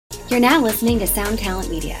You're now listening to Sound Talent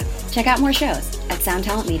Media. Check out more shows at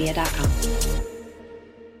soundtalentmedia.com.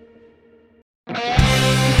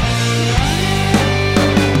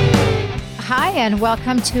 Hi, and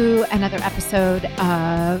welcome to another episode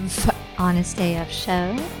of Honest AF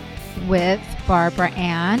Show with Barbara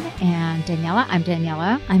Ann and Daniela. I'm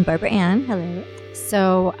Daniela. I'm Barbara Ann. Hello.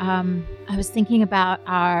 So I was thinking about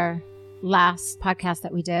our last podcast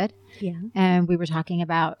that we did. Yeah. And we were talking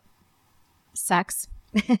about sex,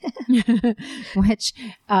 which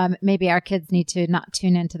maybe our kids need to not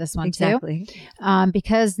tune into this one exactly. too.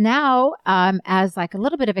 Because now, as like a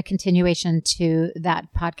little bit of a continuation to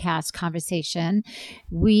that podcast conversation,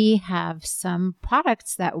 we have some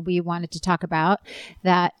products that we wanted to talk about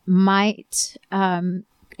that might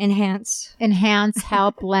Enhance,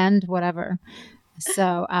 help, lend, whatever.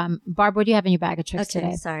 So, Barb, what do you have in your bag of tricks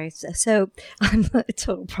today? Sorry. So I'm a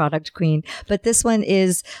total product queen, but this one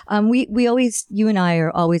is, we always, you and I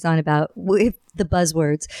are always on about if the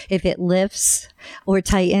buzzwords, if it lifts or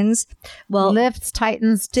tightens. Well, lifts,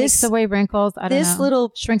 tightens, takes away wrinkles. I don't know. This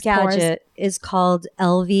little shrinks gadget pores. is called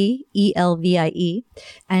Elvie, ELVIE,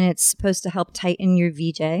 and it's supposed to help tighten your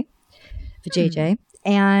vajayjay.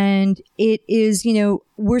 And it is,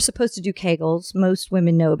 we're supposed to do Kegels. Most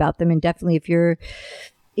women know about them. And definitely if you're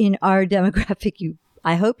in our demographic,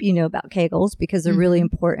 I hope you know about Kegels because they're really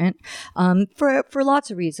important for lots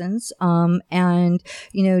of reasons. And,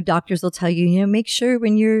 doctors will tell you, make sure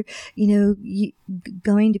when you're,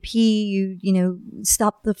 going to pee,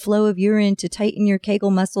 stop the flow of urine to tighten your Kegel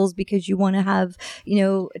muscles because you want to have,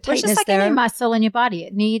 tightness it's just like there. any muscle in your body.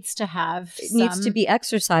 It needs to have It needs to be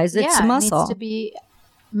exercised. It's a muscle. It needs to be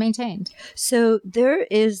maintained. So there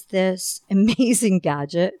is this amazing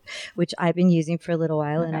gadget which I've been using for a little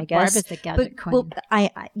while, and I guess Barb is the gadget queen. Well,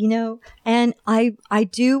 and I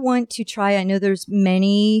do want to try. I know there's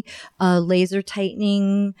many laser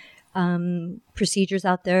tightening procedures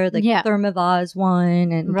out there, like Thermavaz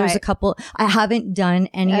one, and there's a couple. I haven't done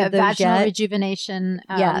any of those vaginal yet. Rejuvenation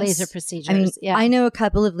laser procedures. I know a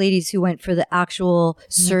couple of ladies who went for the actual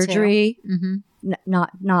surgery.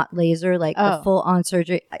 Not laser, like the full on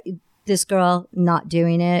surgery. This girl not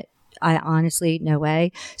doing it. I honestly, no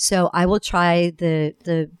way. So I will try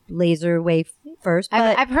the laser way first.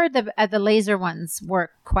 But I've heard the laser ones work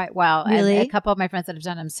quite well. Really? And a couple of my friends that have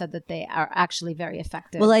done them said that they are actually very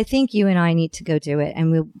effective. Well, I think you and I need to go do it,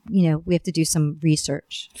 and we have to do some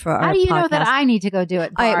research for our podcast. How do you know that I need to go do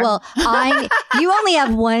it, Barb? All right, well, you only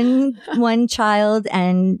have one child,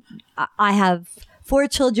 and I have 4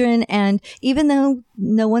 children, and even though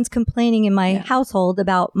no one's complaining in my household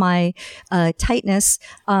about my tightness,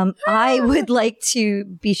 I would like to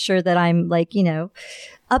be sure that I'm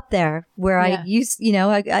up there where I use,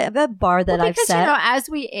 I have a bar that I've set. Because, as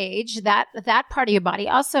we age, that part of your body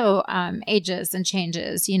also ages and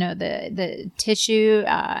changes. The tissue,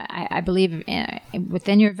 I believe,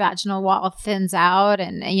 within your vaginal wall thins out.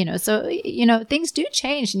 And, so, things do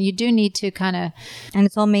change, and you do need to kind of. And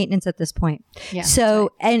it's all maintenance at this point. Yeah.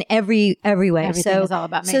 So, and every way. Everything is all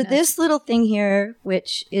about maintenance. So this little thing here,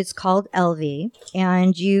 which is called Elvie,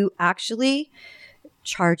 and you actually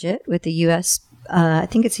charge it with a I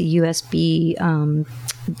think it's a USB,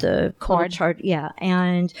 the cord charge. Yeah.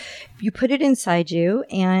 And you put it inside you,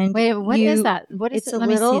 and wait, what is that? What is it? Let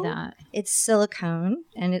me see that. It's silicone,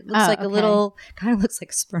 and it looks like a little, kind of looks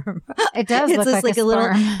like sperm. It does look like a sperm. Little,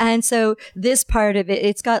 and so this part of it,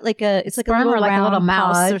 it's got it's like a little like a little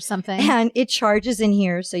mouse pod, or something. And it charges in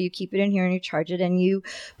here. So you keep it in here and you charge it, and you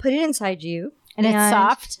put it inside you. And it's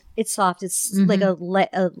soft? It's soft. It's like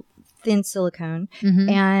a thin silicone,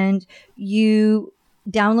 and you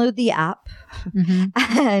download the app,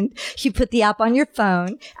 and you put the app on your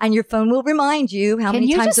phone, and your phone will remind you how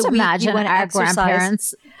many times a week you want to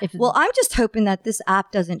exercise. Well, I'm just hoping that this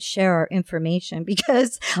app doesn't share our information,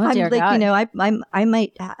 because I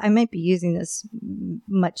might be using this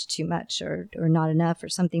much too much or not enough or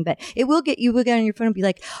something. But you will get on your phone and be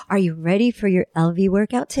like, "Are you ready for your Elvie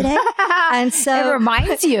workout today?" And so it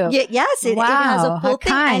reminds you. Yes, it has a full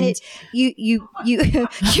thing, and you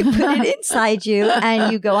put it inside you,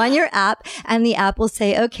 and you go on your app, and the app will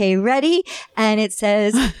say, "Okay, ready?" And it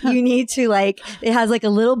says you need to it has like a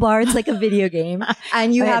little bar. It's like a video game,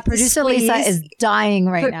 and you have producer Lisa is dying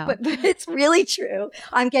now. But it's really true.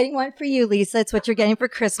 I'm getting one for you, Lisa. It's what you're getting for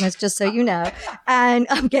Christmas, just so you know. And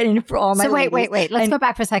I'm getting it for all my. So wait. Let's go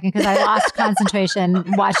back for a second, because I lost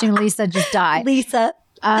concentration watching Lisa just die. Lisa.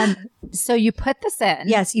 So you put this in.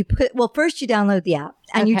 Yes, first you download the app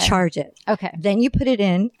and you charge it. Okay. Then you put it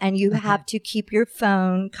in, and you have to keep your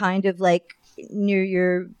phone kind of like near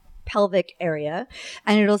your pelvic area,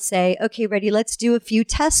 and it'll say, okay, ready, let's do a few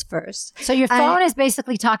tests first. So your phone is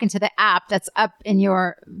basically talking to the app that's up in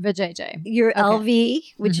your vajayjay. Your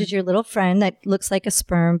LV, which is your little friend that looks like a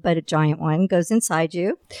sperm, but a giant one, goes inside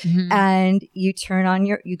you, and you turn on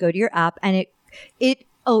you go to your app, and you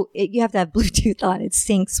have to have Bluetooth on. It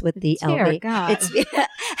syncs with the LV. God.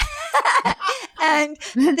 And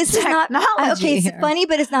this is not okay. It's funny,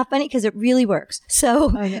 but it's not funny because it really works.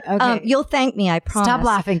 So you'll thank me, I promise. Stop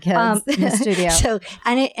laughing, kids, in the studio. So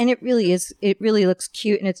it really is. It really looks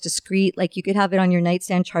cute and it's discreet. Like you could have it on your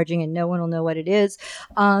nightstand charging, and no one will know what it is.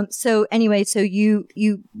 So anyway, so you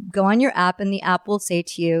go on your app, and the app will say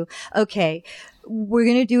to you, okay, we're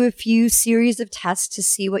going to do a few series of tests to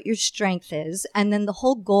see what your strength is. And then the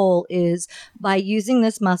whole goal is by using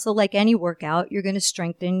this muscle, like any workout, you're going to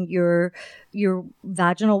strengthen your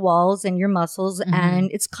vaginal walls and your muscles. And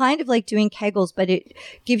it's kind of like doing Kegels, but it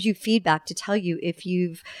gives you feedback to tell you if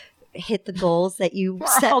you've hit the goals that you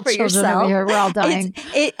set for yourself. We're all dying.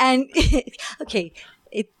 Okay.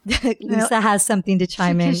 Lisa has something to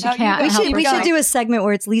chime in. We should do a segment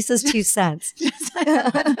where it's Lisa's 2 cents.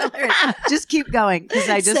 Just keep going, because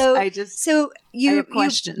I have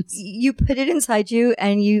questions. You put it inside you,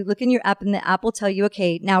 and you look in your app, and the app will tell you,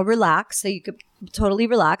 okay, now relax. So you could totally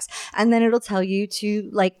relax, and then it'll tell you to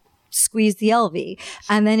like squeeze the LV,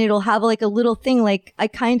 and then it'll have like a little thing, like I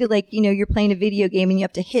kind of like, you're playing a video game and you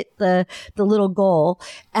have to hit the little goal,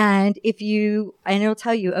 and it'll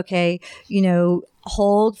tell you, okay,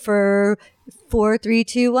 hold for 4, 3,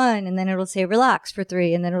 2, 1, and then it'll say relax for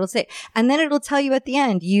 3, and then it'll tell you at the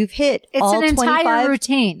end you've hit all 25. It's an entire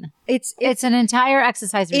routine. It's an entire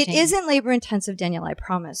exercise routine. It isn't labor intensive, Danielle, I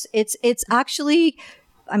promise. It's actually,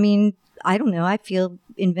 I mean, I don't know. I feel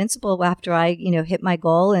invincible after I, hit my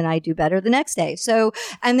goal, and I do better the next day. So,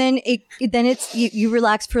 and then you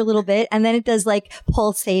relax for a little bit, and then it does like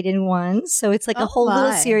pulsate in ones. So it's like a whole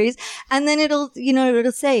little series. And then it'll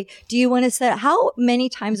say, do you want to set, how many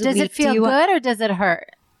times a week does it feel good or does it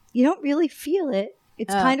hurt? You don't really feel it.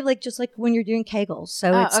 It's kind of like just like when you're doing Kegels.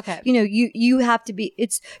 So you have to be,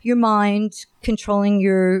 it's your mind controlling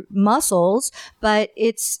your muscles, but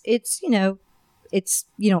it's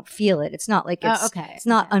you don't feel it. It's not like it's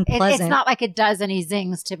not unpleasant. It's not like it does any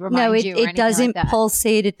zings to remind you. No, it doesn't like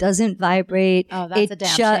pulsate. It doesn't vibrate. Oh, that's a damn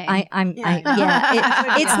shame.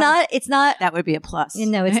 It's not. That would be a plus.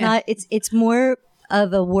 It's not. It's more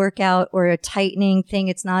of a workout or a tightening thing.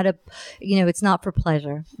 It's not it's not for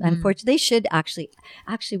pleasure. Unfortunately, they should actually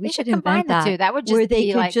we should invent that. The two. That would just where they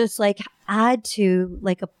be could just like add to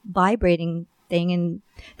like a vibrating thing, and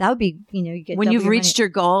that would be, you get when you've reached your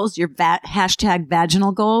goals, your hashtag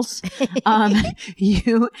vaginal goals,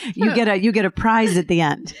 you get a prize at the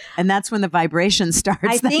end, and that's when the vibration starts.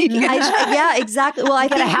 I think, yeah, exactly. Well, I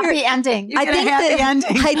get a happy ending. I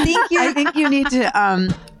think you need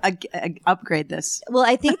to upgrade this. Well,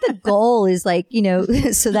 I think the goal is like,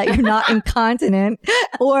 so that you're not incontinent,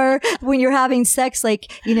 or when you're having sex,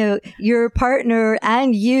 like, your partner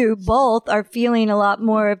and you both are feeling a lot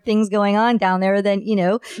more of things going on down there than,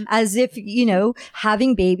 as if,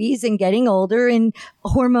 having babies and getting older and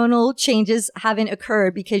hormonal changes haven't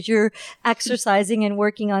occurred because you're exercising and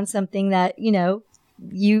working on something that,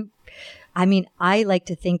 I like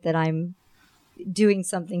to think that I'm doing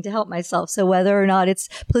something to help myself. So whether or not it's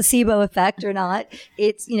placebo effect or not,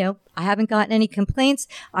 it's, I haven't gotten any complaints.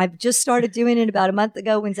 I've just started doing it about a month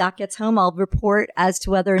ago. When Zach gets home, I'll report as to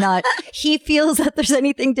whether or not he feels that there's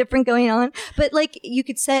anything different going on. But like, you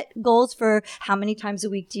could set goals for how many times a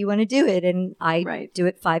week do you want to do it? And I do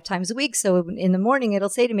it 5 times a week. So in the morning, it'll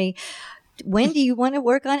say to me, when do you want to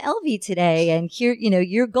work on LV today? And here,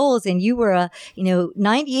 your goals, and you were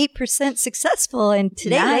 98% successful. And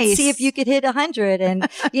today, let's see if you could hit 100. And,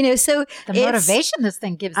 so the motivation this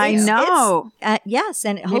thing gives. I know. Yes.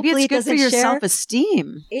 And maybe hopefully it's good for your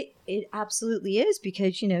self-esteem. It absolutely is,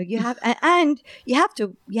 because, you have, and you have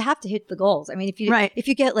to hit the goals. I mean, if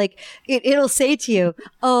you get like, it'll say to you,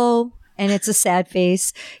 oh, and it's a sad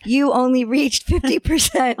face, you only reached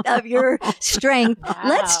 50% of your strength. Wow.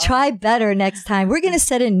 Let's try better next time. We're going to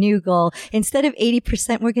set a new goal. Instead of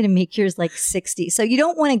 80%, we're going to make yours like 60. So you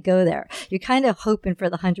don't want to go there. You're kind of hoping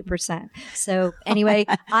for the 100%. So anyway,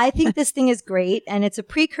 I think this thing is great. And it's a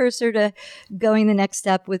precursor to going the next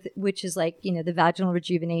step which is like, the vaginal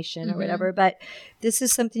rejuvenation or whatever. But this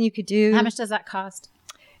is something you could do. How much does that cost?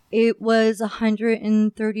 It was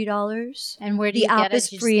 $130. And where do you get it?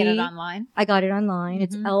 Did you just get it online? I got it online.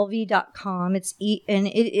 It's lv.com.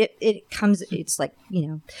 It comes, it's like,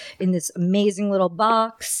 in this amazing little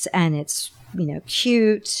box, and it's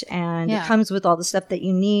cute, and Yeah. it comes with all the stuff that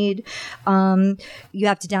you need. You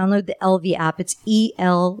have to download the LV app. It's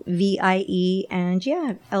ELVIE, and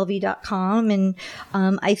LV.com. And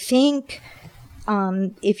I think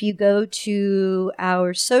if you go to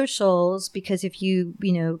our socials, because if you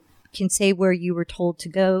can say where you were told to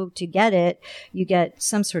go to get it, you get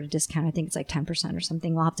some sort of discount. I think it's like 10% or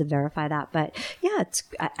something. We'll have to verify that. But yeah,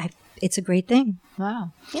 it's a great thing.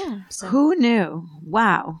 Wow. Yeah. So. Who knew?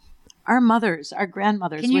 Wow. Our mothers, our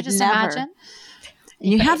grandmothers Can you would just never. imagine?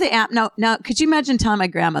 You have the app. Now, could you imagine telling my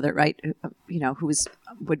grandmother, right, who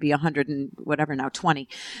would be 100 and whatever now, 20.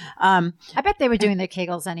 I bet they were doing their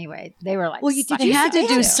Kegels anyway. They were like, Well, you sucking They had to They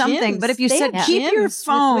do had something. gyms. But if you They said, had keep gyms your with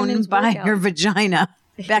phone women's by workouts. your vagina,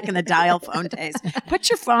 back in the dial phone days, put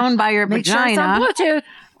your phone by your Make sure it's on vagina. Bluetooth.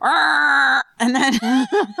 And then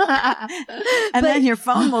then your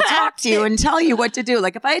phone will talk to you and tell you what to do.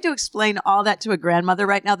 Like if I had to explain all that to a grandmother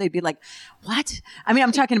right now, they'd be like, "What?" I mean,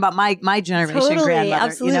 I'm talking about my generation Totally, grandmother.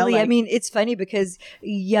 absolutely. I mean, it's funny because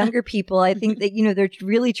younger people, I think that they're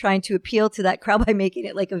really trying to appeal to that crowd by making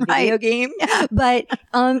it like a video Right. game. But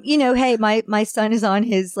hey, my son is on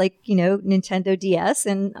his Nintendo DS,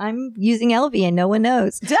 and I'm using LV, and no one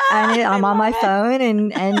knows. And I'm on my phone,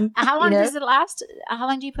 and How long does it last? How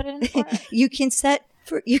long do you put it in for? you can set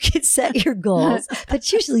your goals, but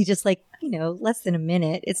it's usually just like less than a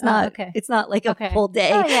minute. It's not okay. it's not like a Okay. full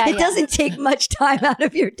day. Oh, yeah, it yeah. doesn't take much time out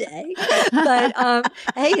of your day. But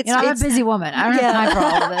hey, it's, I'm a it's busy woman. I don't have time for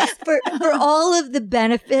all of this. for all of the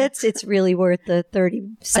benefits, it's really worth the 30 So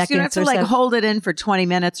you seconds have to or like so. hold it in for 20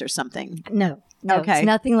 minutes or something. No, Okay. it's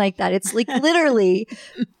nothing like that. It's like literally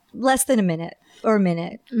less than a minute or a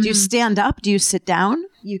minute. Do you stand up? Do you sit down?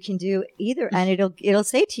 You can do either, and it'll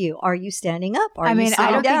say to you, "Are you standing up? Are I you mean, sitting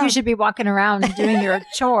I don't down?" think you should be walking around doing your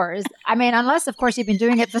chores. I mean, unless, of course, you've been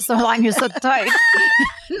doing it for so long, you're so tight,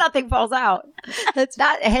 nothing falls out.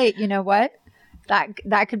 That. Hey, you know what?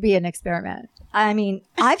 That could be an experiment. I mean,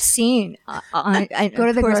 I've seen. I Go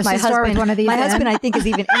to the grocery store with one of these My in. husband, I think, has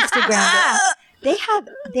even Instagrammed it.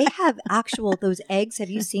 They have actual those eggs. Have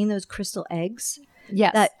you seen those crystal eggs?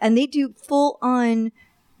 Yes. And they do full on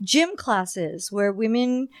gym classes where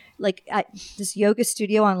women, like at this yoga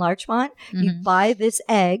studio on Larchmont, you buy this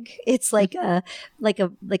egg. It's like a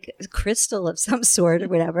crystal of some sort or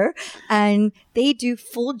whatever, and they do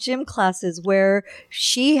full gym classes where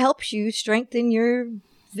she helps you strengthen your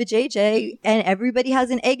vajayjay, and everybody has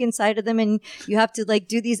an egg inside of them, and you have to like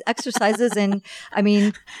do these exercises. And I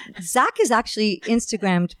mean, Zach has actually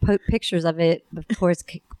Instagrammed pictures of it, of course,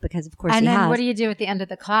 because of course and he then has. what do you do at the end of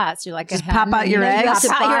the class? You're like, Just pop out your egg. You have to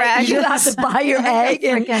Pop out your buy, egg. you have to buy your egg,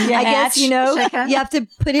 and Freaking I guess chicken. you have to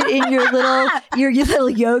put it in your little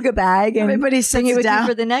yoga bag, and Everybody bring sits it with down. you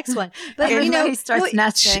for the next one. But Everybody starts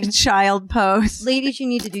nesting. Child pose. ladies, you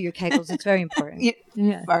need to do your Kegels. It's very important. You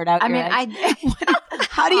Yeah. fart out I your mean, eggs.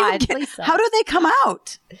 How do you God, get, Lisa. how do they come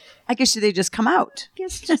out? I guess they just come out.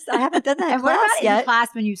 I haven't done that in And what class about in yet. class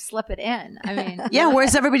when you slip it in? I mean, Yeah,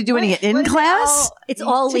 where's everybody doing it? In what is it class? all- It's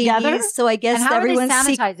all together? ladies, so I guess And how are they everyone's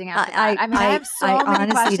sanitizing after that? I mean, I have so many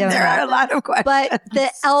honestly questions. don't There know. are a lot of questions. But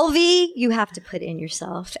the LV you have to put in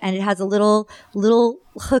yourself, and it has a little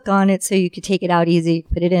hook on it so you could take it out easy,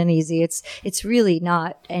 put it in easy. It's really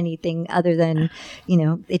not anything other than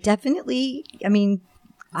it definitely. I mean,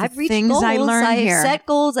 I've reached things goals. I learned I've here. set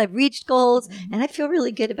goals. I've reached goals, and I feel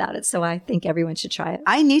really good about it. So I think everyone should try it.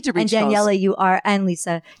 I need to And reach goals. Daniela, and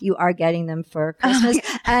Lisa, you are getting them for Christmas.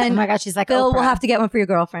 Oh And my gosh, she's like, Bill Oprah. will have to get one for your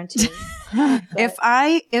girlfriend too. If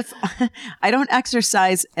I don't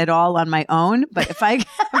exercise at all on my own, but if I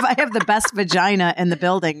have the best vagina in the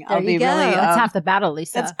building, I'll There be you go. really. That's half the battle,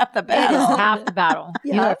 Lisa. That's half the It battle. is half the battle.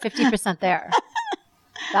 You Yeah. are 50% there.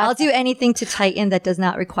 I'll do anything to tighten that does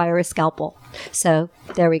not require a scalpel. So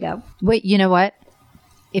there we go. Wait, you know what?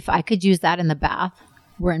 If I could use that in the bath,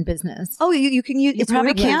 we're in business. Oh, you can use. It's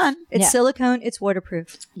probably waterproof. can. It's Yeah. silicone. It's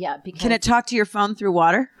waterproof. Yeah, because Can it talk to your phone through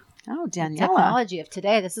water? Oh, Daniela. technology of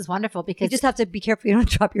today, this is wonderful You because just have to be careful you don't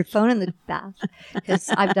drop your phone in the bath, because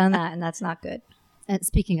I've done that and that's not good. and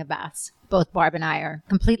speaking of baths, both Barb and I are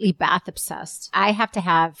completely bath obsessed. I have to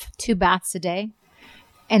have 2 baths a day.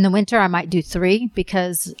 In the winter, I might do 3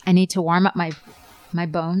 because I need to warm up my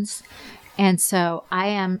bones. And so I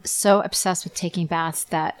am so obsessed with taking baths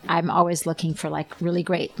that I'm always looking for like really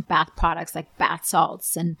great bath products like bath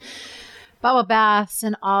salts and bubble baths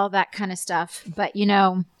and all that kind of stuff. But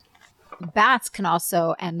baths can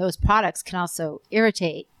also, and those products can also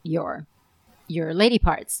irritate your lady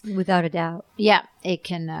parts. Without a doubt. Yeah, it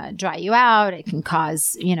can dry you out. It can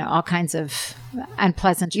cause, all kinds of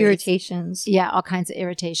unpleasant Irritations. Yeah, all kinds of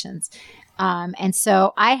irritations. And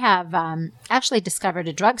so I have actually discovered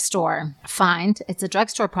a drugstore find. It's a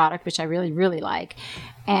drugstore product, which I really, really like.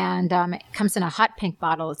 And it comes in a hot pink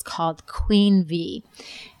bottle. It's called Queen V.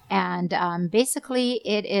 And basically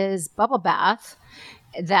it is bubble bath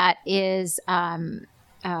that is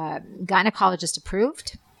gynecologist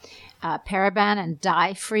approved, paraben and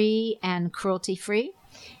dye free and cruelty free.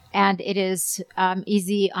 And it is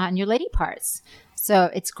easy on your lady parts.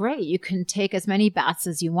 So it's great. You can take as many baths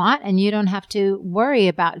as you want, and you don't have to worry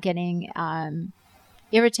about getting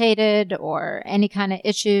irritated or any kind of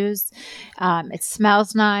issues. It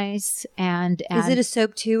smells nice. And Is it a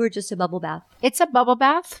soap too, or just a bubble bath? It's a bubble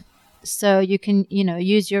bath. So you can,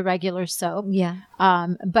 use your regular soap. Yeah.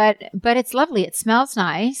 But it's lovely. It smells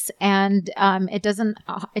nice, and it doesn't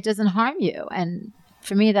harm you. And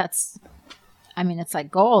for me, it's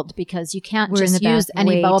like gold, because you can't just use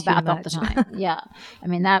any bubble bath all the time. Yeah. I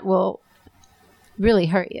mean, that will really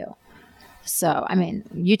hurt you. So,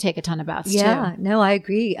 you take a ton of baths too. Yeah, no, I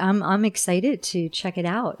agree. I'm excited to check it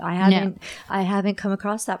out. I haven't come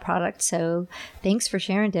across that product, so thanks for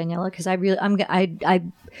sharing, Daniela. Because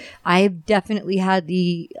I've definitely had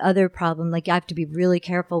the other problem. Like, I have to be really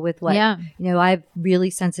careful with what. I have really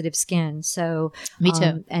sensitive skin, so me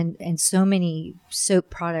too. And so many soap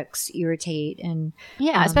products irritate, and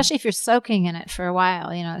especially if you're soaking in it for a while.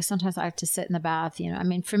 Sometimes I have to sit in the bath.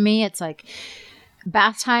 For me, it's like,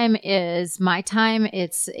 bath time is my time.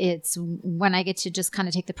 It's when I get to just kind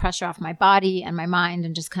of take the pressure off my body and my mind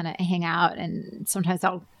and just kind of hang out. And sometimes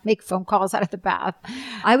I'll make phone calls out of the bath.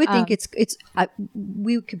 I would think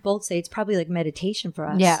we could both say it's probably like meditation for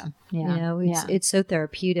us. Yeah. It's so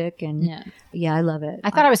therapeutic, and I love it.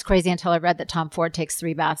 I thought I was crazy until I read that Tom Ford takes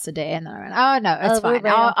 3 baths a day, and then I went, oh no, it's fine.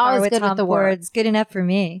 All is good with the world. It's good enough for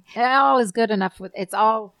me. All is good enough it's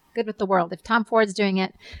all good with the world. If Tom Ford's doing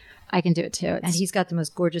it, I can do it too. And he's got the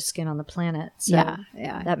most gorgeous skin on the planet. So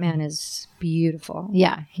that man is beautiful.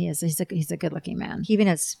 Yeah, he is. He's a good looking man. He even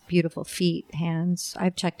has beautiful feet, hands.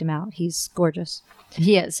 I've checked him out. He's gorgeous.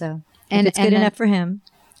 He is. So it's good enough for him.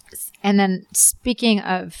 And then speaking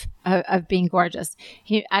of being gorgeous,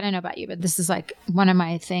 I don't know about you, but this is like one of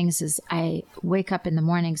my things is I wake up in the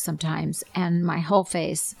morning sometimes and my whole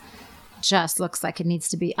face just looks like it needs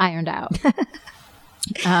to be ironed out.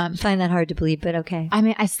 Find that hard to believe, but okay.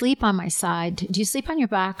 I sleep on my side. Do you sleep on your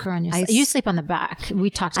back or on your side? You sleep on the back. We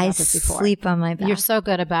talked about this before. I sleep on my back. You're so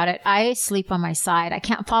good about it. I sleep on my side. I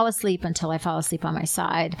can't fall asleep until I fall asleep on my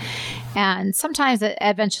side. And sometimes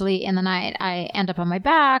eventually in the night I end up on my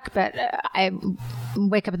back, but I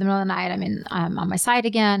wake up in the middle of the night. I'm on my side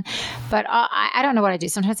again. But I don't know what I do.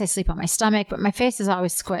 Sometimes I sleep on my stomach, but my face is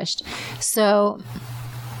always squished. So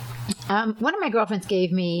one of my girlfriends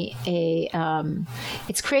gave me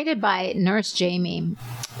it's created by Nurse Jamie,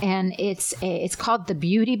 and it's called the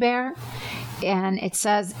Beauty Bear, and it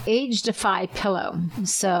says Age Defy Pillow.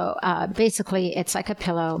 So basically it's like a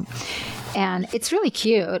pillow, and it's really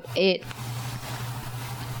cute.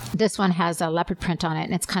 This one has a leopard print on it,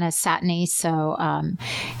 and it's kind of satiny, so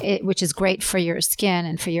which is great for your skin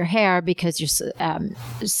and for your hair, because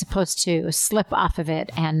you're supposed to slip off of it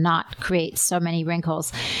and not create so many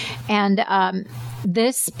wrinkles. And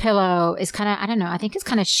this pillow is kind of, I don't know, I think it's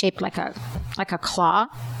kind of shaped like a claw.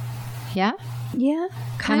 Yeah? Yeah.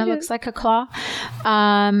 Kind of looks like a claw.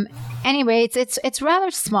 Anyway, it's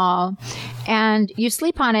rather small, and you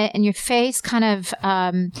sleep on it, and your face kind of,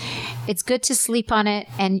 it's good to sleep on it,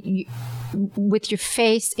 and with your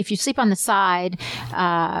face, if you sleep on the side,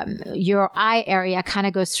 your eye area kind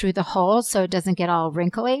of goes through the hole, so it doesn't get all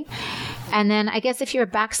wrinkly. And then I guess if you're a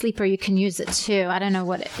back sleeper, you can use it too. I don't know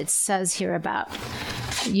what it says here about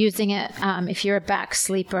using it. If you're a back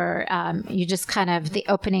sleeper, you just kind of, the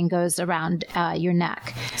opening goes around your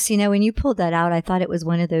neck. See, now when you pulled that out, I thought it was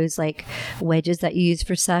one of those like wedges that you use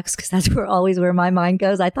for sex, because that's where my mind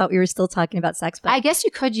goes. I thought we were still talking about sex, but I guess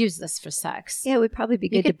you could use this for sex. Yeah, it would probably be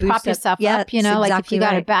good to prop yourself up. Like if you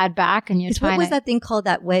got a bad back and you're trying. What was that thing called?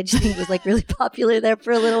 That wedge thing was like really popular there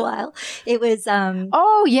for a little while. It was.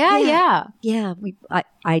 Oh yeah. Yeah,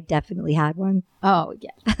 I definitely had one. Oh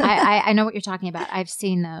yeah, I know what you're talking about. I've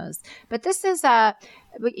seen those, but this is I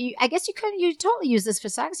guess you totally use this for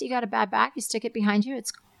sex. You got a bad back, you stick it behind you.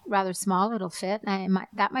 It's rather small. It'll fit.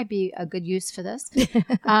 That might be a good use for this.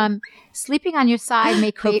 Sleeping on your side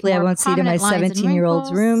may create. Hopefully, I won't see to my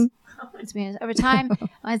 17-year-old's room. Over time,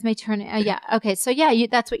 lines may turn. Okay. So yeah,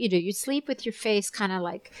 that's what you do. You sleep with your face kind of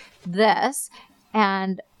like this,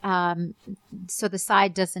 and so the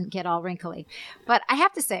side doesn't get all wrinkly. But I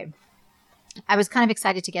have to say, I was kind of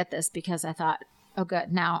excited to get this because I thought, oh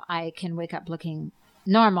good, now I can wake up looking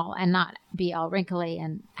normal and not be all wrinkly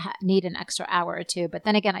and need an extra hour or two. But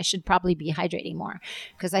then again, I should probably be hydrating more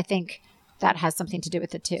because I think that has something to do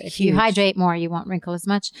with it too. If you hydrate more, you won't wrinkle as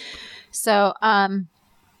much. So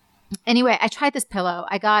anyway, I tried this pillow.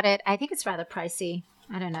 I got it. I think it's rather pricey.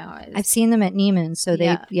 I don't know. I've seen them at Neiman's, so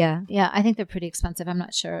Yeah, I think they're pretty expensive. I'm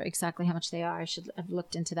not sure exactly how much they are. I should have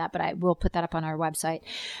looked into that, but I will put that up on our website.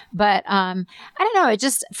 But I don't know. It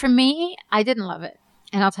just, for me, I didn't love it.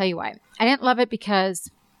 And I'll tell you why. I didn't love it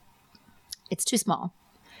because it's too small.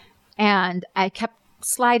 And I kept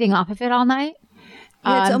sliding off of it all night.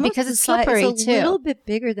 Yeah, it's almost because it's slippery it's too. a little bit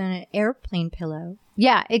bigger than an airplane pillow.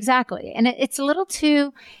 Yeah, exactly. And it's a little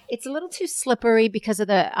too slippery because of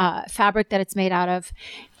the fabric that it's made out of.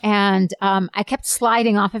 And I kept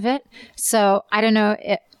sliding off of it. So I don't know.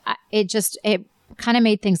 It kind of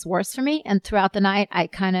made things worse for me. And throughout the night, I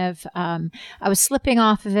kind of, I was slipping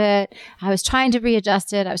off of it. I was trying to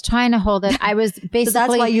readjust it. I was trying to hold it. I was basically So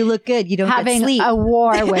that's why you look good. You don't having get sleep. a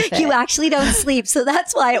war with it. You actually don't sleep. So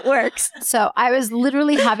that's why it works. So I was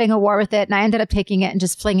literally having a war with it, and I ended up taking it and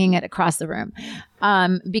just flinging it across the room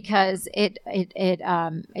because it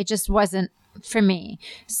just wasn't for me.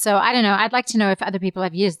 So I don't know. I'd like to know if other people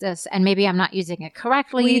have used this, and maybe I'm not using it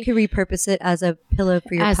correctly. Well, you could repurpose it as a pillow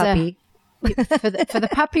for your puppy. For the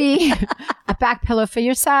puppy, a back pillow for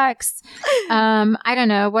your sex. I don't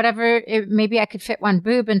know, whatever. Maybe I could fit one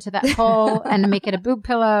boob into that hole and make it a boob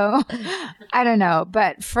pillow. I don't know.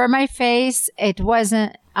 But for my face, it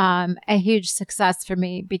wasn't a huge success for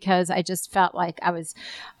me because I just felt like I was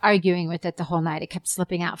arguing with it the whole night. It kept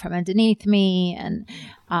slipping out from underneath me, and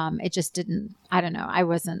it just didn't, I don't know. I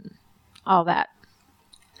wasn't all that.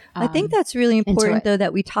 I think that's really important, though,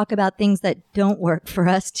 that we talk about things that don't work for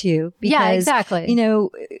us too. Because, yeah, exactly. You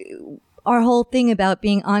know, our whole thing about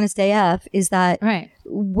being honest AF is that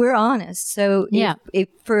we're honest. So if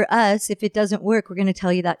for us, if it doesn't work, we're going to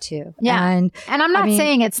tell you that too. Yeah. And I'm not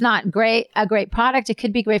saying it's not a great product. It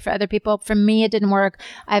could be great for other people. For me, it didn't work.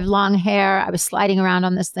 I have long hair. I was sliding around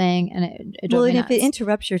on this thing, and it drove me nuts. If it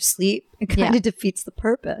interrupts your sleep, it kind of defeats the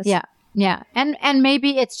purpose. Yeah. Yeah. And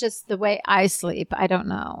maybe it's just the way I sleep. I don't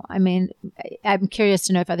know. I mean, I'm curious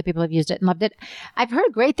to know if other people have used it and loved it. I've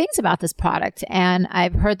heard great things about this product, and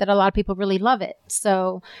I've heard that a lot of people really love it.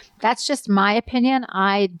 So that's just my opinion.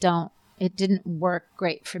 It didn't work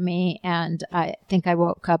great for me, and I think I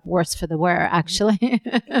woke up worse for the wear, actually.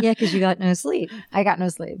 Yeah, because you got no sleep. I got no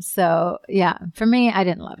sleep. So, yeah, for me, I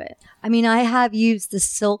didn't love it. I mean, I have used the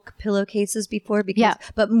silk pillowcases before,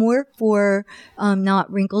 but more for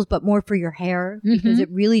not wrinkles, but more for your hair, because it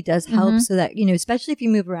really does help so that, you know, especially if you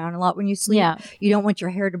move around a lot when you sleep, you don't want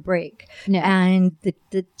your hair to break. Yeah. And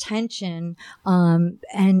the tension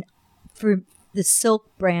and for the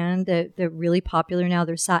Silk brand, they're really popular now.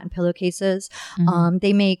 They're satin pillowcases.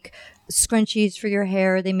 They make scrunchies for your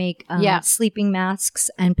hair. They make sleeping masks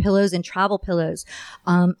and pillows and travel pillows.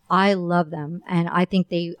 I love them, and I think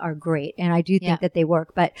they are great. And I do think that they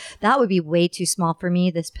work. But that would be way too small for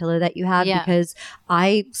me, this pillow that you have, because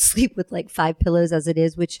I sleep with like 5 pillows as it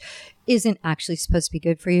is, which isn't actually supposed to be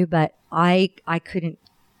good for you. But I couldn't.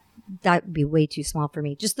 That would be way too small for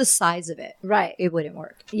me. Just the size of it. Right. It wouldn't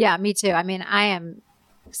work. Yeah, me too. I mean, I am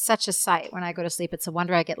such a sight when I go to sleep. It's a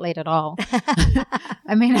wonder I get laid at all.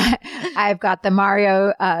 I mean, I've got the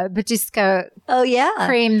Mario Batista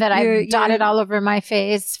cream that I've dotted all over my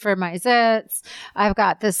face for my zits. I've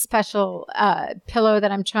got this special pillow that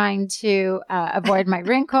I'm trying to avoid my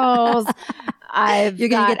wrinkles. You're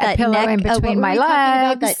going to get that pillow in between my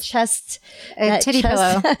legs. That chest. Titty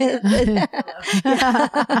pillow.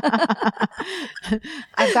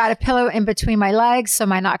 I've got a pillow in between my legs so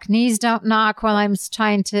my knees don't knock while I'm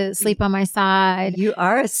trying to sleep on my side. You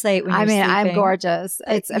are a sight when you're sleeping. I'm gorgeous.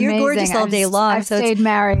 It's amazing. You're gorgeous all day long. I've stayed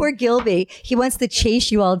married. Poor Gilby. He wants to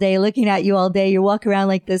chase you all day, looking at you all day. You walk around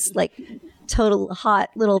like this, like, total hot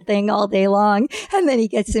little thing all day long, and then he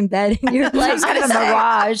gets in bed and you're like it's kind of a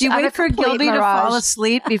mirage. You wait for Gilby to fall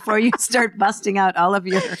asleep before you start busting out all of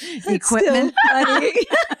your equipment.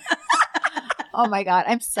 Oh my God,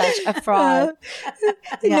 I'm such a fraud.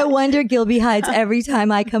 No wonder Gilby hides every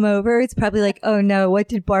time I come over. It's probably like, oh no, what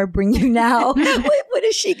did Barb bring you now? What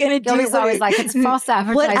is she going to do? Gilby's always like, it's false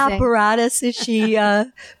advertising. What apparatus is she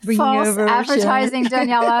bringing false over? False advertising,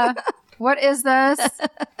 Daniela. What is this?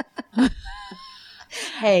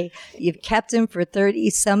 Hey, you've kept him for 30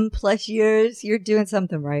 some plus years. You're doing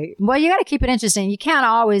something right. Well, you got to keep it interesting. You can't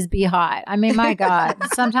always be hot. I mean, my God,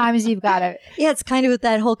 sometimes you've got to. Yeah, it's kind of with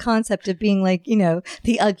that whole concept of being like,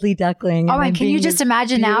 the ugly duckling. Oh, and can you just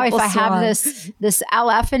imagine now if I have this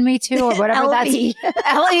LF in me too, or whatever that's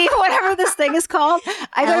LE, whatever this thing is called?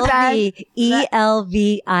 I go back.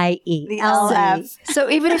 ELVIE. The LF. So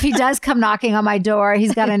even if he does come knocking on my door,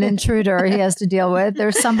 he's got an intruder he has to deal with.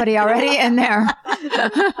 There's somebody already in there.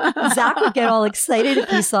 Zach would get all excited if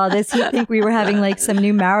he saw this. He'd think we were having like some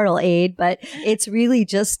new marital aid, but it's really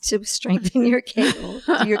just to strengthen your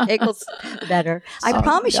kegels better. I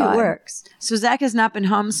promise you it works. So Zach has not been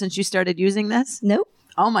home since you started using this? Nope.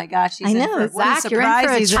 Oh my gosh. I know. Zach, you're in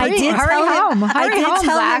for a treat. I did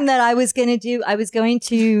tell him that I was going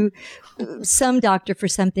to some doctor for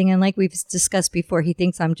something. And like we've discussed before, he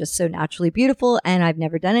thinks I'm just so naturally beautiful and I've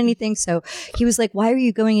never done anything. So he was like, why are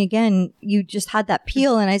you going again? You just had that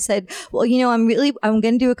peel. And I said, well, I'm going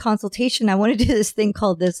to do a consultation. I want to do this thing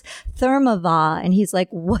called this Thermava. And he's like,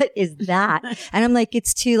 what is that? And I'm like,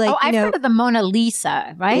 it's to like, I've heard of the Mona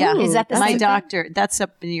Lisa, right? Yeah. Is that the my same doctor? Thing? That's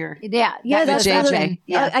up in your. Yeah. That's JJ.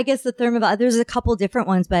 Yeah. I guess the Thermava, there's a couple different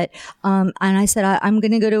ones, but, and I said, I'm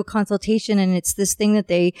going to go to a consultation and it's this thing that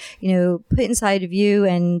they, put inside of you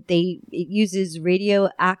and it uses radio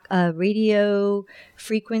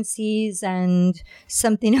frequencies and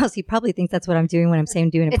something else. He probably thinks that's what I'm doing when I'm saying I'm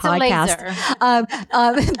doing a podcast.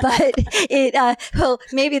 But it, well,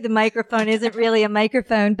 maybe the microphone isn't really a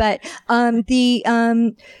microphone, but, I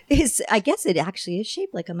guess it actually is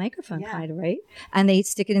shaped like a microphone kind of, right? And they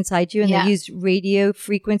stick it inside you and they use radio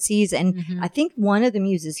frequencies. And I think one of them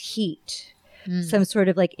uses heat. Some sort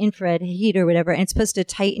of like infrared heat or whatever. And it's supposed to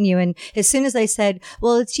tighten you. And as soon as I said,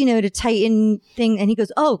 well, it's, to tighten thing. And he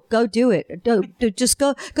goes, oh, go do it. Just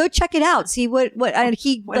go check it out. See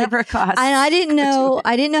whatever it costs. And I didn't know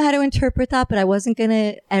how to interpret that, but I wasn't going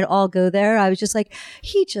to at all go there. I was just like,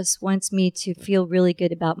 he just wants me to feel really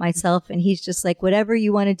good about myself. And he's just like, whatever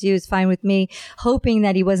you want to do is fine with me, hoping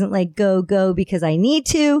that he wasn't like, go because I need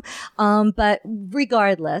to. But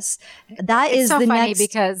regardless, that is the next.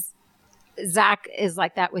 Because Zach is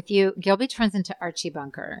like that with you. Gilby turns into Archie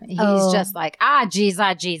Bunker. He's just like, geez,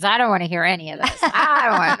 I don't want to hear any of this. I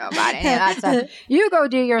don't want to know about any of that stuff. You go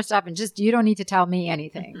do your stuff and you don't need to tell me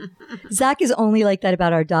anything. Zach is only like that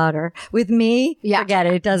about our daughter. With me, forget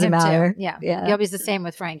it. It doesn't matter. Yeah. Gilby's the same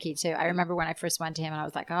with Frankie too. I remember when I first went to him and I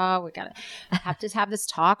was like, oh, we got to have this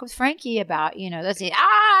talk with Frankie about, this.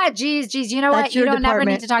 Geez, you know what? You don't never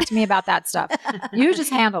need to talk to me about that stuff. You just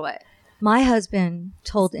handle it. My husband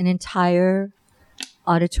told an entire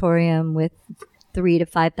auditorium with 3,000 to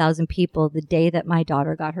 5,000 people the day that my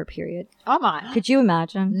daughter got her period. Oh my! Could you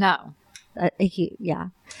imagine? No.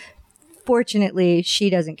 Fortunately,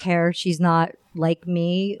 she doesn't care. She's not like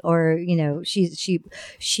me, or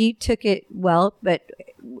she took it well, but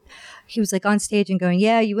he was like on stage and going,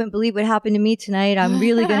 yeah, you wouldn't believe what happened to me tonight. I'm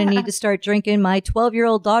really going to need to start drinking. My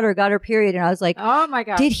 12-year-old daughter got her period. And I was like, oh my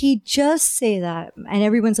God. Did he just say that? And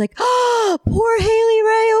everyone's like, oh, poor Haley Ray.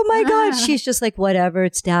 Oh my God. She's just like, whatever.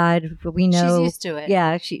 It's dad. We know. She's used to it.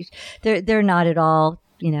 Yeah. They're not at all,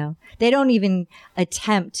 they don't even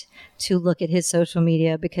attempt to look at his social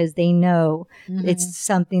media because they know it's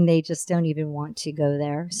something they just don't even want to go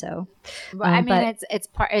there. So, it's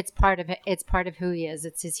part of it. It's part of who he is.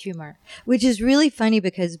 It's his humor, which is really funny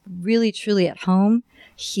because really, truly at home,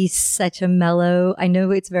 he's such a mellow. I know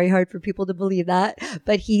it's very hard for people to believe that,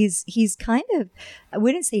 but he's kind of, I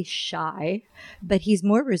wouldn't say shy, but he's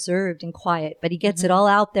more reserved and quiet, but he gets it all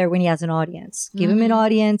out there when he has an audience. Give him an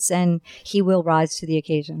audience and he will rise to the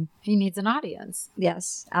occasion. He needs an audience.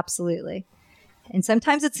 Yes, absolutely. And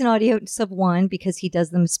sometimes it's an audience of one because he does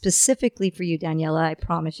them specifically for you, Daniela. I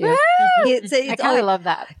promise you. I kind of love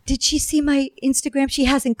that. Did she see my Instagram? She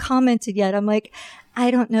hasn't commented yet. I'm like, I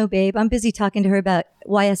don't know, babe. I'm busy talking to her about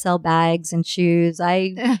YSL bags and shoes.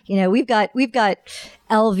 We've got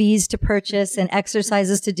LVs to purchase and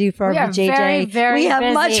exercises to do for our JJ. Very, very we have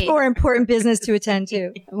busy. much more important business to attend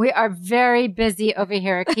to. We are very busy over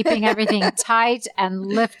here, keeping everything tight and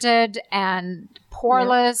lifted and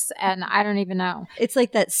poreless, and I don't even know. It's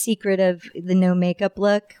like that secret of the no makeup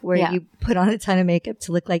look where you put on a ton of makeup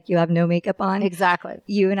to look like you have no makeup on. Exactly.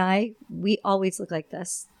 You and I, we always look like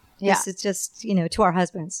this. Yeah. This is just, to our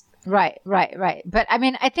husbands. Right. But I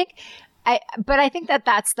mean, I think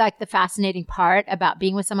that's like the fascinating part about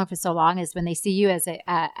being with someone for so long is when they see you as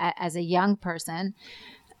a young person.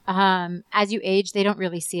 As you age, they don't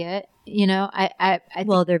really see it. I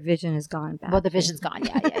think, their vision is gone back. Well, the vision's gone.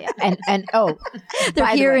 Yeah. And their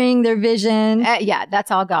hearing, their vision.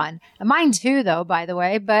 That's all gone. Mine too, though, by the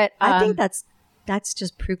way. But I think that's that's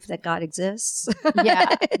just proof that God exists.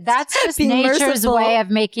 Yeah, that's just Being nature's merciful. way of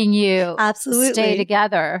making you Absolutely. stay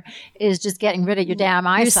together, is just getting rid of your damn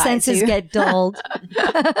Your eyesight. senses get dulled.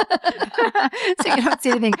 So you don't see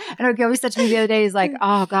anything. I know Gilby said to me the other day, he's like,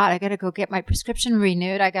 oh God, I got to go get my prescription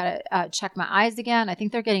renewed. I got to check my eyes again. I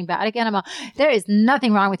think they're getting bad again. I'm like, there is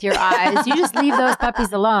nothing wrong with your eyes. You just leave those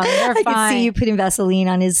puppies alone. They're I fine. can see you putting Vaseline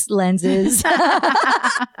on his lenses,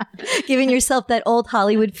 giving yourself that old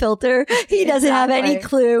Hollywood filter. He doesn't have any Exactly.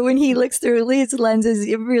 clue when he looks through his lenses.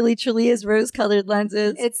 It really, truly is rose-colored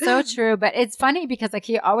lenses. It's so true, but it's funny because like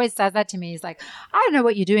he always says that to me. He's like, I don't know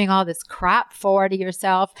what you're doing all this crap for to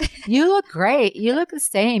yourself. You look great. You look the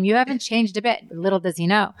same. You haven't changed a bit. Little does he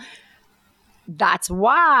know. That's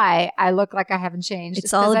why I look like I haven't changed.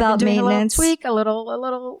 It's all about maintenance. A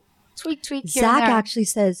little tweak here Zach and there. actually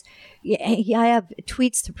says, yeah, I have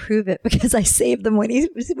tweets to prove it because I save them when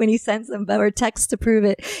he sends them, or texts to prove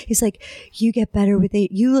it. He's like, you get better with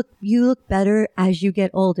it. You look better as you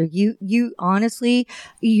get older. You honestly,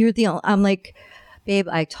 you're the only, I'm like, babe,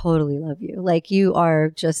 I totally love you. Like you are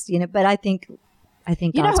just, but I think You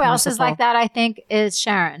know God's who else is merciful. like that? I think is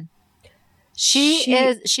Sharon. She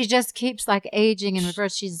just keeps like aging in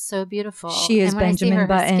reverse. She's so beautiful. She is and when I see Benjamin her,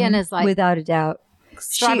 Button, her skin is like without a doubt.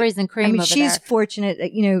 strawberries and cream. I mean, over she's there. fortunate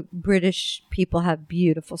that, British people have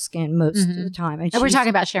beautiful skin most of the time. And we're she's- talking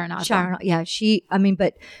about Sharon Osbourne. Sharon, yeah,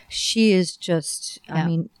 but she is just,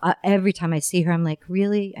 Yeah. every time I see her, I'm like,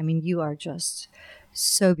 really? I mean, you are just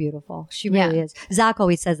so beautiful. She really is. Zach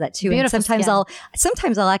always says that too. Beautiful and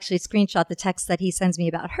sometimes I'll actually screenshot the texts that he sends me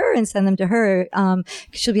about her and send them to her.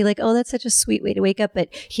 She'll be like, oh, that's such a sweet way to wake up. But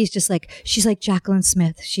she's like Jacqueline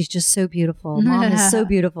Smith. She's just so beautiful. Mom is so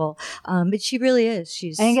beautiful. But she really is.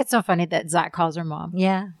 I think it's so funny that Zach calls her mom.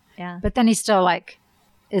 Yeah. But then he's still like,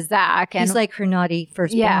 is Zach. And He's like her naughty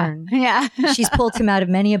firstborn. yeah. She's pulled him out of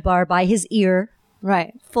many a bar by his ear.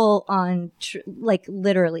 Right. Full on, like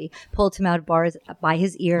literally pulled him out of bars by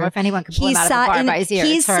his ear. Or if anyone can pull him out of a bar by his ear,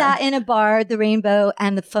 He it's her. sat in a bar, the Rainbow,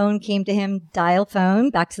 and the phone came to him, dial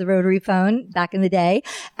phone, back to the rotary phone back in the day.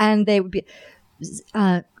 And they would be,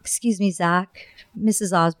 excuse me, Zach,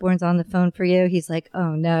 Mrs. Osborne's on the phone for you. He's like,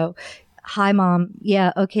 oh no. Hi, Mom.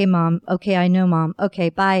 Yeah. Okay, Mom. Okay. I know, Mom.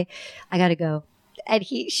 Okay. Bye. I got to go. And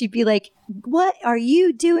she'd be like, what are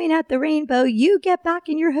you doing at the Rainbow? You get back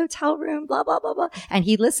in your hotel room, blah, blah, blah, blah. And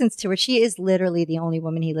he listens to her. She is literally the only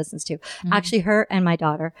woman he listens to. Mm-hmm. Actually, her and my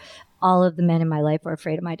daughter. All of the men in my life are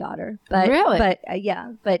afraid of my daughter. But, Really?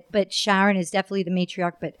 But Sharon is definitely the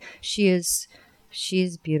matriarch, but she is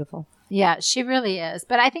beautiful. Yeah, she really is.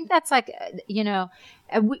 But I think that's like, we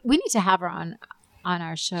need to have her on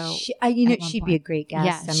our show. She'd be a great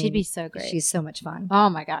guest. Yeah, she'd be so great. She's so much fun. Oh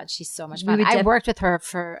my God, she's so much We fun. would I worked with her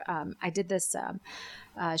for, I did this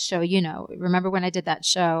show, remember when I did that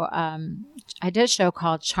show? I did a show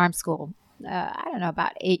called Charm School, I don't know,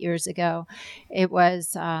 about 8 years ago. It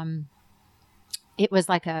was like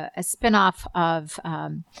a spinoff of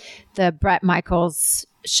the Bret Michaels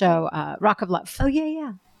show, Rock of Love. Oh,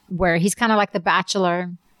 yeah. Where he's kind of like the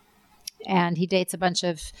Bachelor and he dates a bunch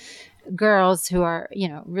of girls who are,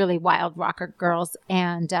 really wild rocker girls.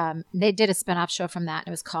 And they did a spinoff show from that. And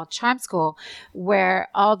it was called Charm School, where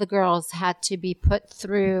all the girls had to be put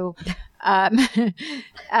through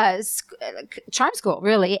charm school,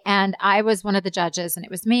 really. And I was one of the judges, and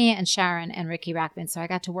it was me and Sharon and Ricky Rackman. So I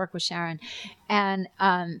got to work with Sharon. And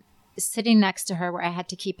sitting next to her, where I had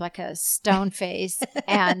to keep like a stone face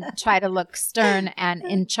and try to look stern and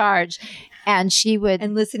in charge. And she would,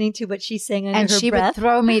 And listening to what she's saying under and her she breath. would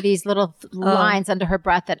throw me these little lines under her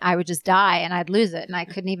breath that I would just die and I'd lose it. And I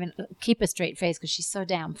couldn't even keep a straight face because she's so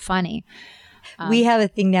damn funny. We have a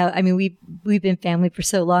thing now. I mean, we've been family for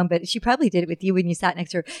so long, but she probably did it with you when you sat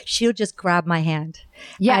next to her. She'll just grab my hand.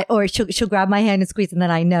 Yeah. Or she'll grab my hand and squeeze, and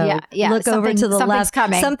then I know. Yeah. Look over to the Something's left.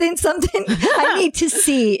 coming. Something I need to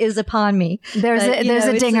see is upon me. There's a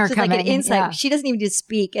it's dinger just coming. like an insight. Yeah. She doesn't even just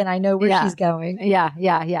speak, and I know where she's going. Yeah.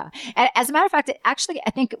 And as a matter of fact, actually,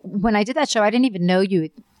 I think when I did that show, I didn't even know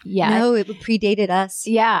you yet. No, it predated us.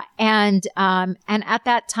 Yeah. And at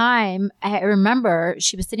that time, I remember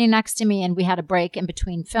she was sitting next to me and we had a break in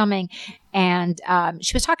between filming and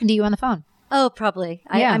she was talking to you on the phone. Oh, probably.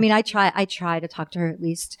 Yeah. I try to talk to her at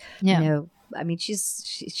least. Yeah. I mean,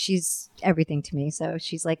 she's everything to me. So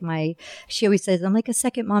she's like she always says, I'm like a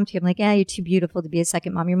second mom to you. I'm like, yeah, you're too beautiful to be a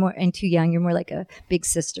second mom. You're more, and too young. You're more like a big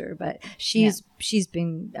sister. But she's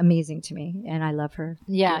been amazing to me and I love her.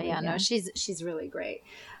 Yeah. dearly, No, she's really great.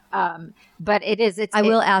 But I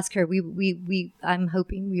will ask her. I'm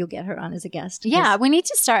hoping we'll get her on as a guest. Yeah, we need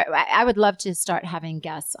to start. I would love to start having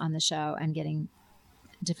guests on the show and getting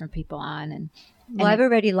different people on and Well, I've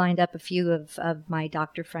already lined up a few of my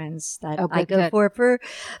doctor friends that I go good.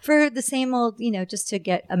 for the same old, just to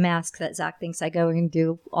get a mask that Zach thinks I go and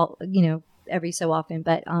do all, every so often.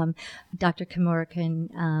 But Dr. Kimura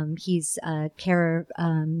he's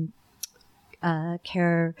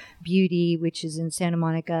Care Beauty, which is in Santa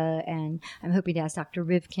Monica, and I'm hoping to ask Dr.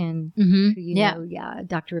 Rivkin, who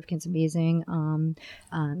Dr. Rivkin's amazing.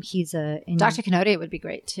 He's Dr. Kenodia would be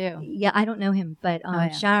great too. Yeah, I don't know him, but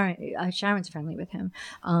Sharon's friendly with him,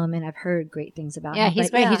 and I've heard great things about him. Yeah,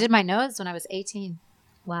 he's great. He did my nose when I was 18.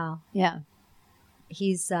 Wow. Yeah.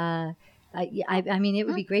 He's I mean, it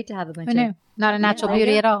would be great to have a bunch Who knew? Not a natural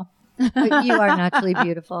beauty at all. But you are naturally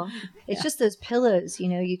beautiful. It's just those pillows,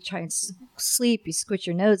 you try and sleep, you squish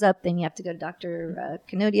your nose up, then you have to go to Dr.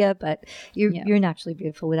 Kenodia, but you're naturally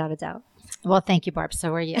beautiful without a doubt. Well, thank you, Barb.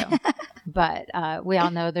 So are you. But we all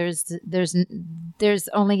know there's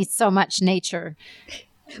only so much nature.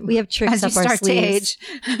 We have tricks up our sleeves.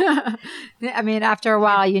 To age. I mean, after a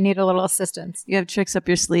while, you need a little assistance. You have tricks up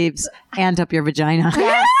your sleeves and up your vagina.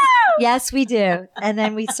 Yes. Yes, we do. And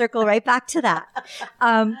then we circle right back to that.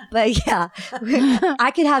 But yeah,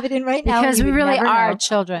 I could have it in right now. Because we really are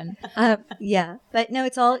children. Yeah. But no,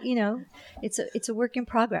 it's all, it's a work in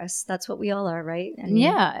progress. That's what we all are, right? And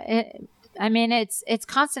it's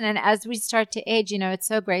constant. And as we start to age, it's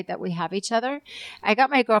so great that we have each other. I got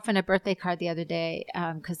my girlfriend a birthday card the other day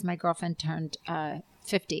because my girlfriend turned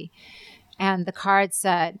 50. And the card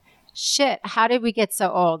said, "Shit, how did we get so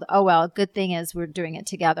old? Oh, well, good thing is we're doing it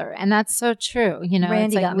together." And that's so true.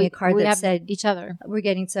 Randy got me a card that said, each other. "We're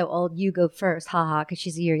getting so old, you go first." Haha, because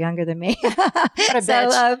she's a year younger than me. What a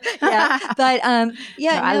bitch. Yeah. But I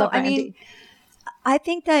love Randy. I mean, I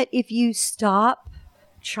think that if you stop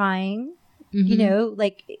trying,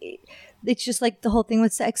 it's just like the whole thing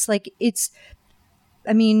with sex. Like there's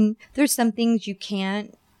some things you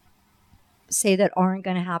can't say that aren't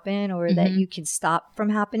going to happen or that you can stop from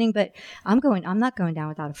happening, but I'm not going down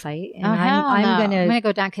without a fight, and I'm going to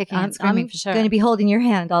go down kicking and screaming for sure. I'm going to be holding your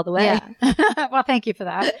hand all the way. Yeah. Well, thank you for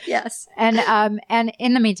that. Yes. And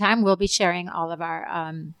in the meantime, we'll be sharing all of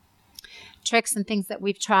our tricks and things that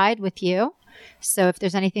we've tried with you. So if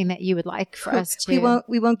there's anything that you would like for us to,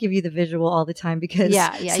 we won't give you the visual all the time because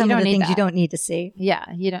some of the things you don't need to see. Yeah,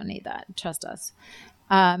 you don't need that. Trust us.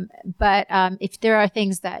 But if there are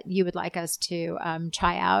things that you would like us to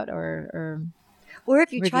try out or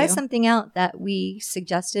if you try something out that we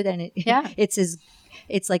suggested and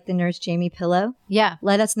it's like the Nurse Jamie pillow. Yeah.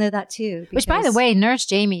 Let us know that too. Which, by the way, Nurse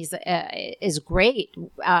Jamie's is great.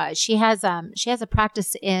 She has a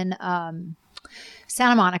practice in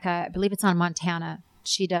Santa Monica. I believe it's on Montana.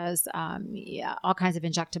 She does all kinds of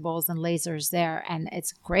injectables and lasers there, and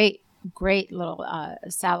it's great little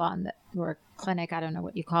salon or clinic. I don't know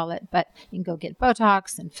what you call it, but you can go get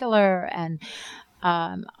Botox and filler and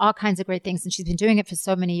all kinds of great things. And she's been doing it for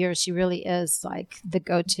so many years. She really is like the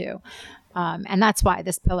go-to. And that's why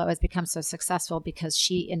this pillow has become so successful, because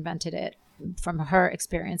she invented it from her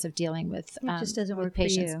experience of dealing with it just doesn't work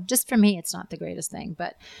patients. For you. Just for me, it's not the greatest thing,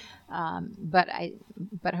 but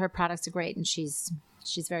her products are great, and she's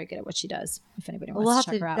very good at what she does. If anybody wants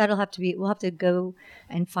to check her out, we'll have to go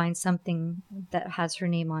and find something that has her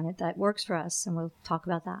name on it that works for us, and we'll talk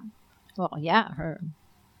about that. Well, yeah, her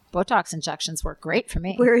Botox injections work great for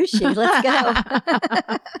me. Where is she? Let's go.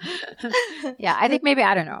 Yeah, I think maybe,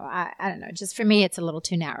 I don't know. I don't know. Just for me, it's a little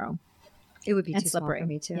too narrow. It would be too slippery small for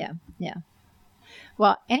me too. Yeah.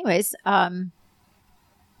 Well, anyways, I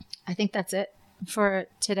think that's it for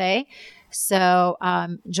today. So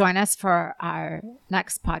join us for our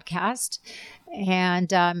next podcast.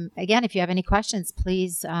 And again, if you have any questions,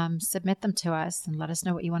 please submit them to us and let us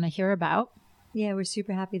know what you want to hear about. Yeah, we're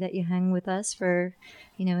super happy that you hung with us for,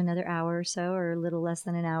 another hour or so, or a little less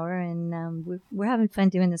than an hour. And we're having fun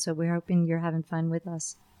doing this, so we're hoping you're having fun with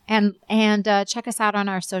us. And check us out on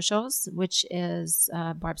our socials, which is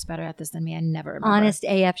Barb's better at this than me. I never remember. Honest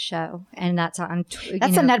AF Show, and that's on.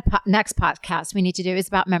 That's the next podcast we need to do. Is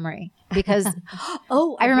about memory, because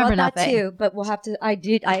I remember that too. But we'll have to.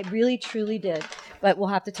 I really truly did. But we'll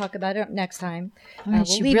have to talk about it next time.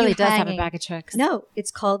 She really does have a bag of tricks. No,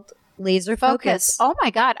 it's called Laser Focus. Oh my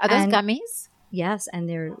God, are those gummies? Yes, and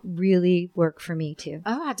they really work for me too.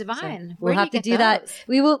 Oh, how divine! So we'll have to do that.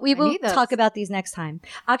 We will talk about these next time.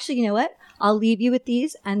 Actually, you know what? I'll leave you with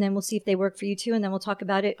these, and then we'll see if they work for you too, and then we'll talk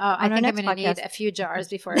about it. I think I'm going to need a few jars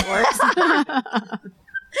before it works.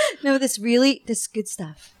 No, this good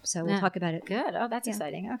stuff. So we'll talk about it. Good. Oh, that's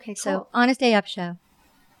exciting. Okay, cool. So Honest AF Show.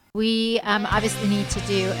 We obviously need to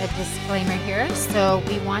do a disclaimer here, so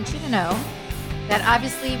we want you to know that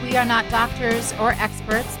obviously we are not doctors or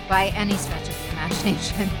experts by any stretch of the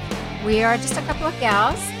imagination. We are just a couple of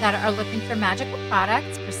gals that are looking for magical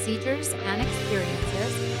products, procedures, and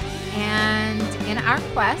experiences. And in our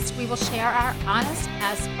quest, we will share our honest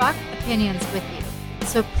as fuck opinions with you.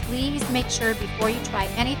 So please make sure before you try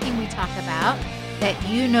anything we talk about that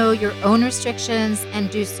you know your own restrictions and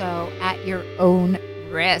do so at your own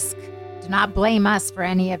risk. Do not blame us for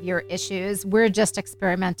any of your issues. We're just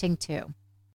experimenting too.